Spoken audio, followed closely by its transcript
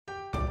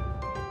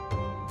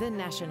The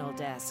National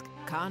Desk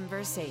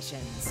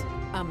Conversations.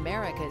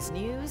 America's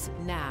News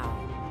Now.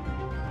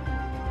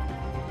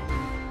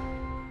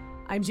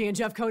 I'm Jan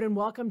Jeffcoat.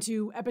 Welcome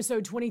to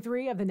episode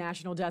 23 of the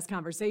National Desk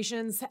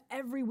Conversations.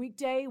 Every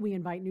weekday, we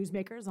invite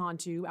newsmakers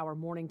onto our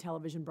morning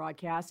television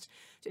broadcast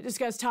to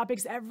discuss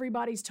topics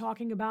everybody's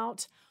talking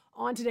about.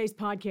 On today's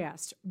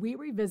podcast, we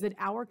revisit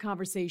our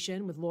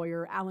conversation with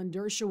lawyer Alan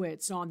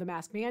Dershowitz on the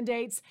mask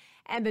mandates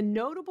and the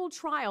notable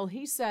trial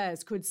he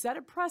says could set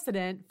a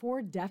precedent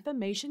for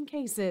defamation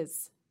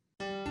cases.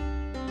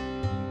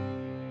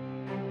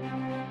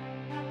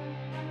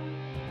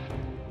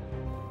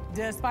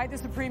 Despite the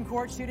Supreme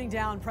Court shooting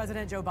down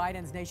President Joe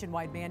Biden's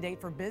nationwide mandate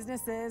for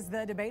businesses,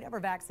 the debate over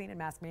vaccine and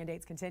mask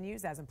mandates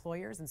continues as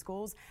employers and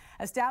schools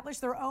establish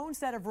their own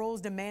set of rules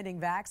demanding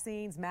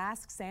vaccines,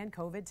 masks, and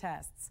COVID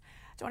tests.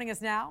 Joining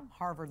us now,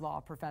 Harvard Law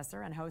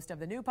professor and host of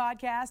the new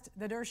podcast,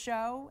 The Dersh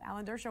Show,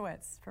 Alan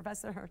Dershowitz.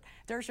 Professor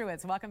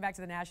Dershowitz, welcome back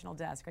to the National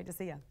Desk. Great to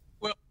see you.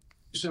 Well,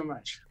 thank you so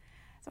much.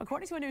 So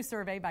according to a new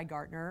survey by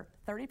Gartner,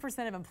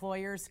 30% of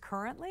employers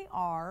currently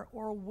are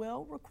or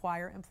will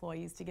require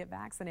employees to get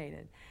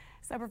vaccinated.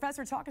 So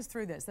Professor, talk us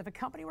through this. If a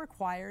company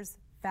requires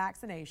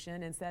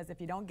vaccination and says if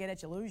you don't get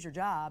it, you lose your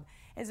job,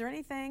 is there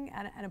anything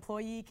an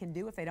employee can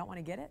do if they don't want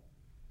to get it?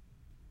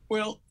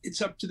 Well,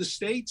 it's up to the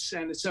states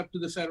and it's up to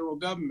the federal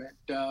government.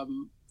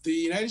 The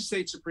United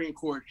States Supreme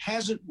Court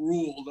hasn't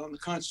ruled on the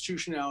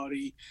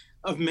constitutionality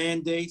of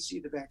mandates,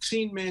 either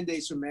vaccine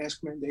mandates or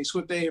mask mandates.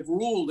 What they have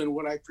ruled, and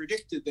what I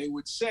predicted they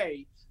would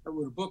say, I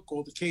wrote a book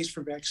called The Case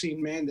for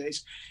Vaccine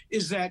Mandates,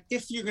 is that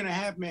if you're going to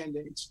have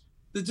mandates,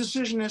 the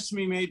decision has to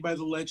be made by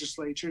the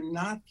legislature,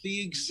 not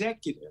the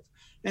executive.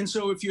 And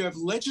so if you have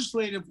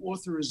legislative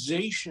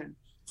authorization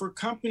for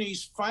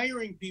companies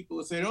firing people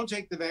if they don't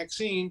take the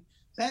vaccine,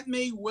 that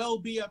may well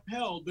be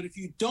upheld. But if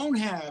you don't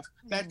have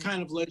that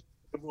kind of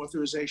legislative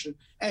authorization,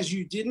 as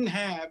you didn't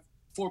have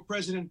for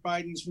President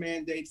Biden's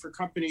mandate for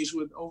companies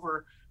with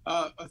over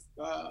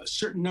a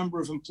certain number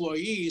of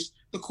employees,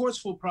 the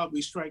courts will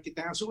probably strike it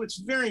down. So it's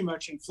very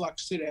much in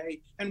flux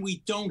today, and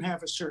we don't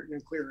have a certain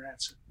and clear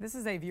answer. This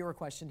is a viewer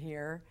question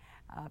here.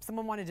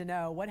 Someone wanted to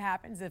know what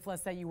happens if,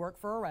 let's say, you work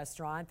for a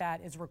restaurant that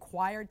is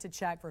required to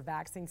check for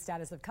vaccine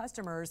status of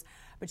customers,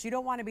 but you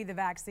don't want to be the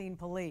vaccine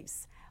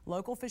police.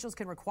 Local officials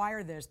can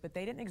require this, but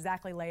they didn't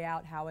exactly lay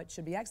out how it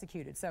should be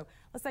executed. So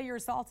let's say you're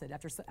assaulted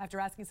after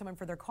asking someone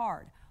for their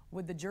card.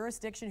 Would the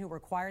jurisdiction who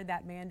required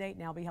that mandate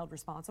now be held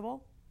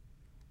responsible?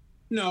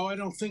 No, I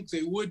don't think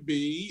they would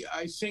be.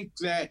 I think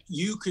that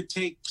you could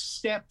take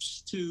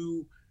steps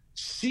to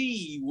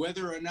see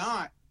whether or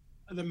not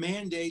the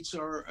mandates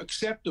are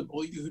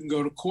acceptable. You can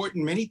go to court,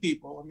 and many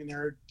people, I mean,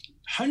 there are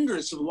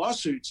hundreds of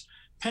lawsuits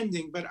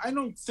pending, but I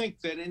don't think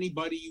that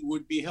anybody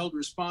would be held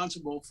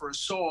responsible for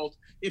assault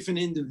if an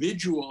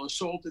individual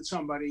assaulted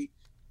somebody.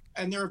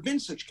 And there have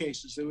been such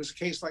cases. There was a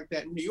case like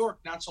that in New York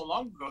not so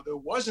long ago. There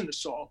was an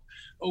assault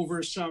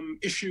over some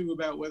issue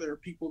about whether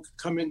people could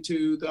come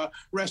into the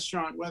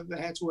restaurant, whether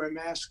they had to wear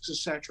masks,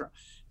 etc.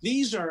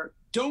 These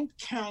don't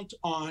count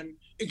on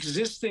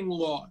existing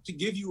law to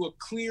give you a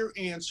clear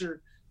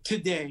answer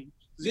today.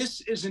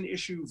 This is an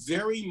issue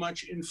very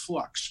much in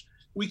flux.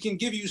 We can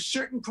give you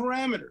certain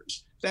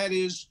parameters. That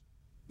is,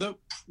 the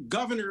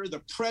governor,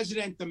 the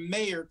president, the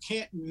mayor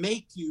can't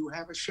make you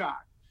have a shot.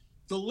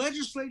 The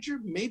legislature,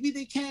 maybe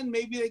they can,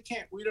 maybe they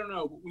can't. We don't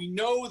know. But we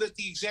know that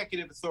the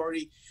executive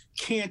authority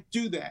can't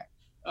do that.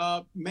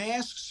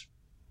 Masks,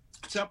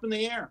 it's up in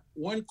the air.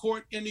 One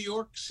court in New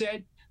York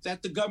said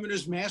that the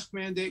governor's mask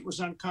mandate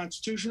was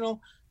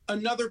unconstitutional.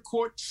 Another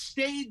court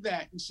stayed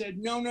that and said,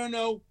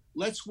 no.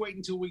 Let's wait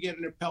until we get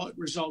an appellate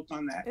result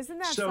on that. Isn't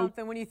that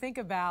something when you think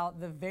about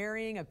the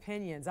varying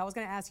opinions? I was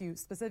going to ask you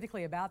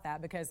specifically about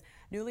that because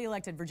newly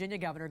elected Virginia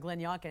Governor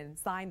Glenn Youngkin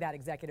signed that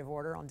executive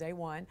order on day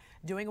one,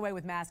 doing away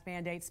with mask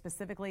mandates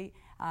specifically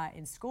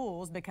in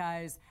schools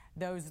because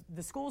the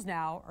schools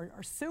now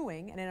are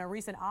suing. And in a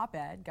recent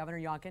op-ed,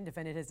 Governor Youngkin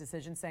defended his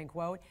decision saying,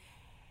 quote,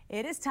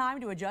 "It is time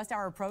to adjust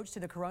our approach to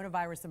the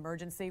coronavirus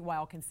emergency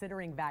while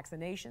considering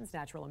vaccinations,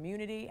 natural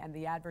immunity, and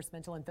the adverse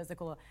mental and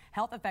physical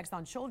health effects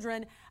on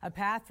children. A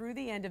path through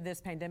the end of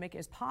this pandemic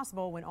is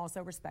possible when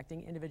also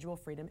respecting individual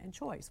freedom and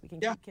choice." We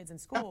can keep kids in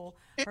school.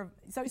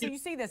 So you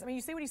see this. I mean,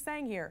 you see what he's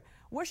saying here.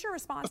 What's your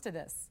response to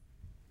this?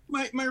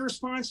 My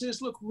response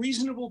is, look,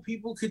 reasonable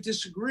people could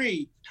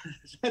disagree.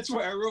 That's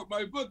why I wrote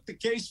my book, The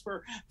Case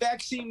for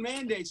Vaccine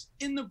Mandates.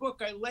 In the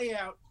book, I lay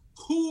out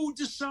who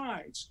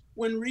decides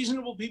when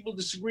reasonable people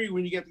disagree,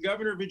 when you get the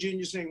governor of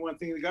Virginia saying one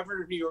thing, the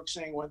governor of New York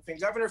saying one thing,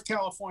 governor of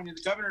California,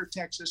 the governor of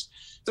Texas,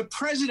 the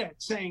president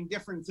saying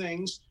different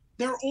things.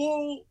 They're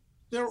all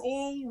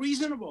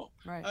reasonable.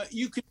 Right.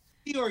 You can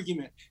see the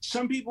argument.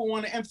 Some people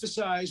want to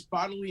emphasize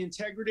bodily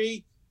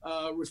integrity,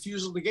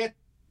 refusal to get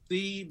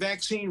the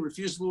vaccine,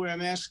 refusal to wear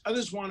masks.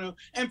 Others want to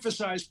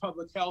emphasize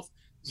public health.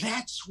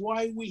 That's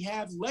why we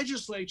have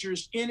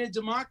legislatures in a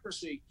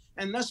democracy.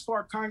 And thus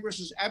far, Congress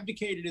has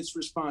abdicated its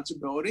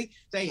responsibility.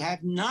 They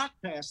have not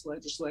passed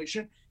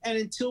legislation. And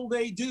until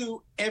they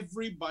do,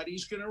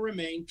 everybody's going to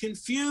remain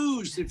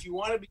confused. If you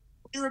want to be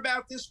clear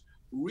about this,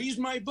 read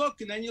my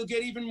book, and then you'll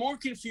get even more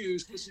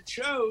confused because it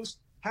shows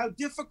how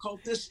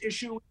difficult this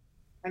issue is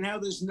and how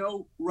there's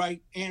no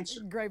right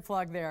answer. Great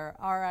plug there.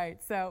 All right.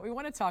 So we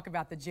want to talk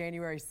about the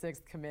January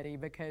 6th committee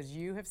because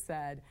you have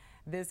said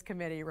this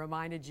committee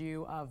reminded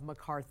you of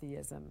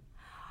McCarthyism.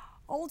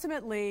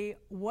 Ultimately,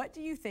 what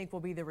do you think will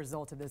be the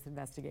result of this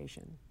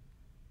investigation?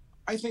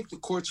 I think the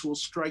courts will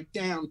strike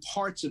down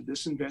parts of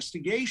this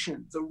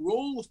investigation. The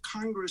role of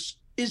Congress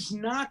is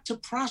not to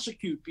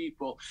prosecute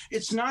people.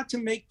 It's not to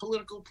make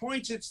political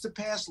points. It's to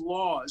pass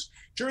laws.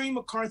 During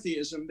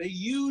McCarthyism, they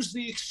used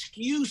the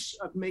excuse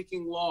of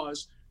making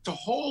laws to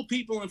hold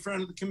people in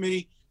front of the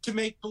committee to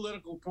make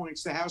political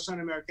points, the House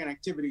Un-American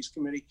Activities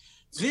Committee.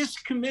 This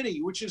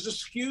committee, which is a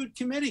skewed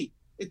committee,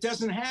 it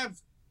doesn't have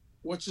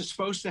what's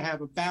supposed to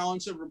have, a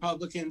balance of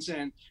Republicans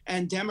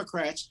and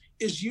Democrats,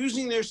 is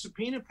using their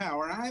subpoena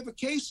power. And I have a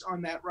case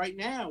on that right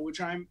now,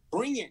 which I'm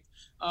bringing,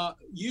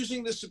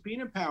 using the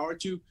subpoena power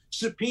to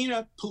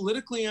subpoena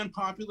politically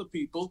unpopular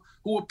people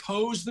who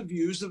oppose the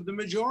views of the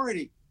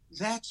majority.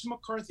 That's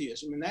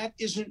McCarthyism, and that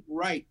isn't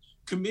right.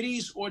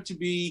 Committees ought to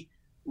be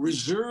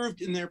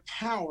reserved in their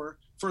power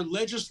for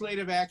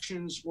legislative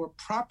actions or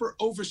proper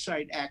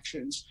oversight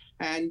actions.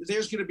 And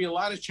there's going to be a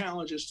lot of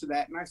challenges to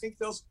that. And I think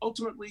they'll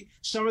ultimately,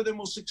 some of them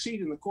will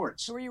succeed in the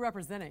courts. Who are you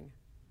representing?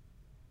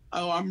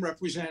 Oh, I'm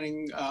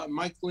representing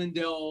Mike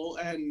Lindell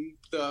and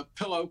the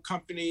Pillow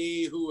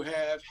Company, who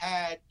have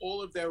had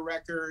all of their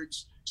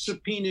records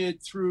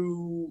subpoenaed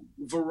through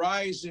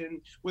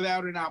Verizon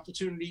without an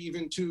opportunity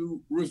even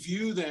to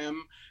review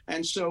them.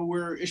 And so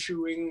we're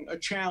issuing a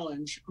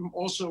challenge. I'm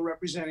also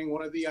representing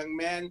one of the young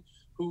men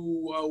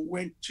who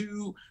went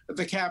to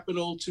the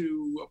Capitol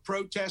to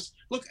protest.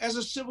 Look, as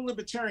a civil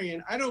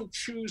libertarian, I don't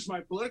choose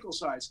my political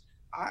sides.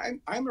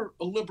 I'm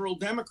a liberal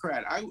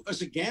Democrat. I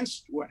was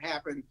against what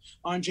happened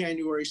on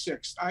January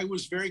 6th. I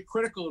was very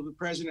critical of the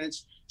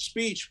president's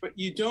speech, but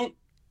you don't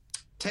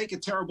take a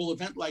terrible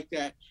event like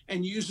that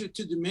and use it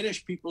to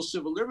diminish people's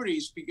civil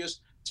liberties,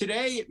 because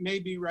today it may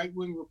be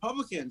right-wing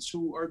Republicans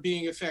who are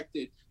being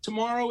affected.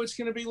 Tomorrow it's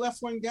going to be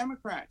left-wing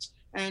Democrats.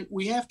 And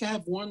we have to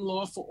have one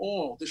law for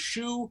all. The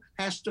shoe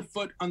has to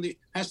fit on the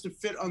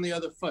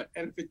other foot.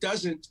 And if it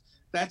doesn't,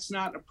 that's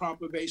not a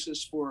proper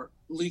basis for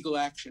legal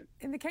action.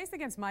 In the case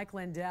against Mike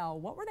Lindell,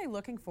 what were they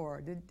looking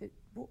for?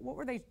 What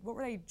were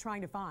they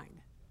trying to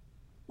find?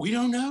 We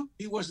don't know.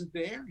 He wasn't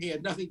there. He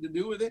had nothing to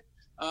do with it.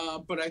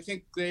 But I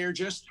think they're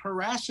just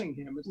harassing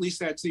him. At least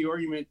that's the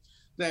argument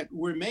that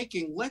we're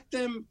making. Let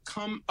them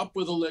come up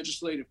with a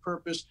legislative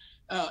purpose.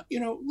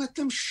 Let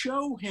them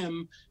show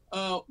him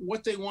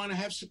what they want to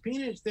have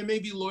subpoenaed. There may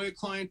be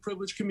lawyer-client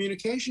privilege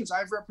communications.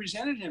 I've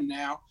represented him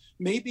now.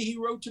 Maybe he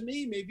wrote to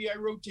me. Maybe I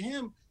wrote to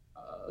him.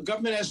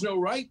 Government has no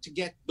right to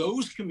get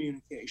those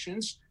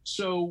communications.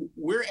 So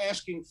we're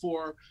asking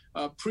for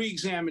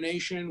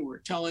pre-examination. We're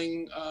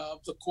telling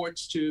the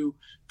courts to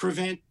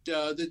prevent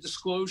the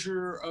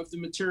disclosure of the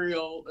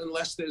material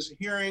unless there's a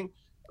hearing.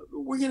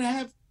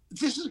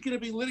 This is going to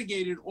be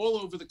litigated all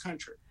over the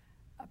country.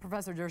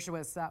 Professor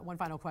Dershowitz, one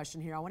final question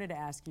here. I wanted to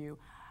ask you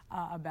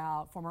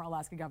about former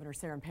Alaska Governor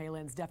Sarah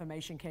Palin's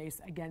defamation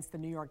case against the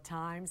New York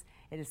Times.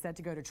 It is set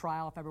to go to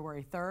trial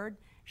February 3rd.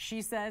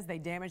 She says they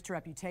damaged her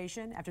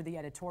reputation after the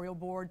editorial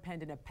board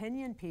penned an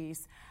opinion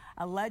piece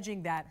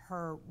alleging that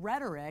her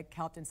rhetoric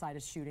helped incite a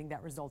shooting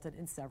that resulted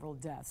in several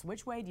deaths.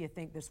 Which way do you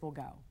think this will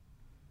go?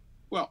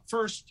 Well,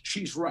 first,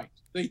 she's right.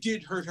 They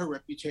did hurt her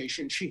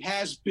reputation. She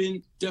has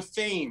been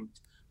defamed.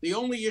 The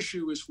only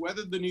issue is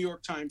whether the New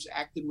York Times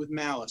acted with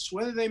malice,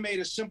 whether they made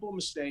a simple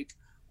mistake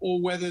or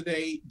whether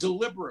they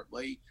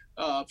deliberately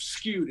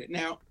skewed it.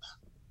 Now,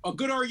 a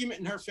good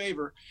argument in her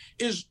favor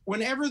is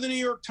whenever the New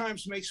York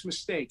Times makes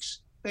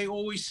mistakes, they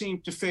always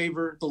seem to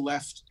favor the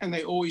left and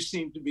they always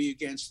seem to be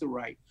against the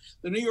right.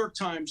 The New York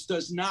Times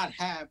does not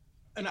have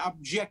an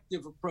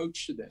objective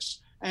approach to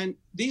this. And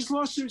these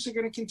lawsuits are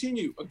going to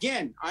continue.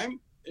 Again, I'm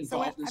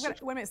involved in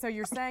wait a minute. So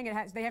you're saying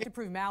they have to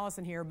prove malice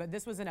in here, but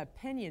this was an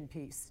opinion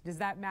piece. Does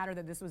that matter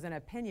that this was an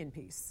opinion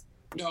piece?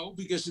 No,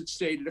 because it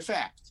stated a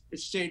fact. It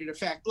stated a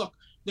fact. Look,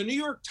 the New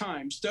York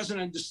Times doesn't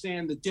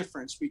understand the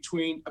difference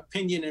between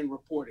opinion and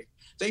reporting.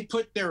 They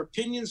put their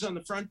opinions on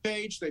the front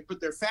page. They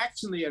put their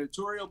facts on the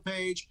editorial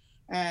page.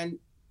 And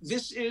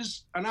this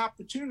is an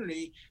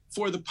opportunity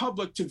for the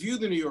public to view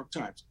the New York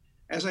Times.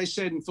 As I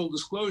said in full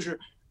disclosure,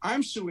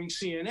 I'm suing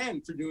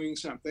CNN for doing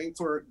something,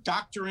 for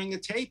doctoring a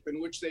tape in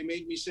which they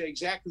made me say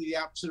exactly the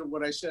opposite of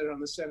what I said on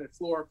the Senate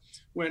floor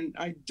when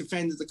I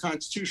defended the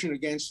Constitution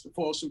against the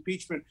false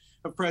impeachment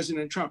of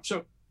President Trump.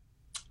 So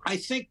I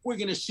think we're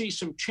going to see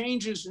some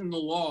changes in the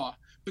law,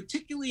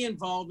 particularly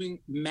involving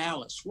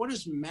malice. What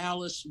does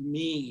malice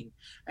mean?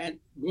 And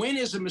when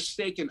is a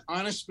mistake an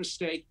honest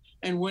mistake?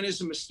 And when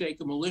is a mistake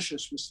a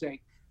malicious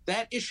mistake?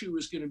 That issue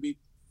is going to be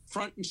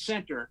front and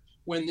center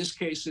when this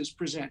case is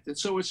presented.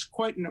 So it's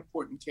quite an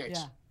important case.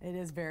 Yeah, it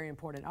is very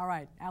important. All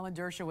right, Alan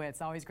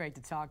Dershowitz, always great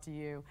to talk to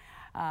you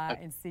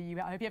and see you.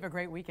 I hope you have a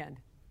great weekend.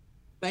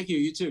 Thank you.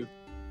 You too.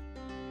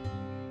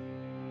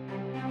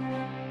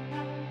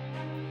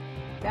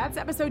 That's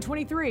episode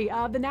 23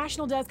 of the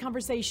National Desk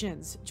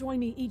Conversations. Join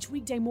me each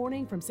weekday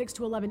morning from 6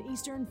 to 11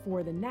 Eastern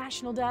for the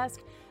National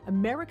Desk,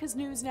 America's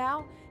News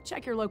Now.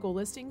 Check your local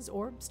listings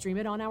or stream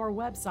it on our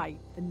website,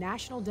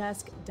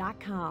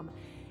 thenationaldesk.com.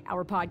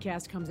 Our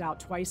podcast comes out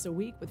twice a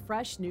week with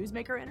fresh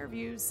newsmaker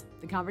interviews.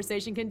 The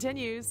conversation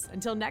continues.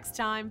 Until next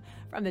time,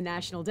 from the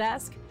National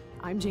Desk,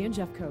 I'm Jan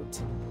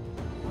Jeffcoat.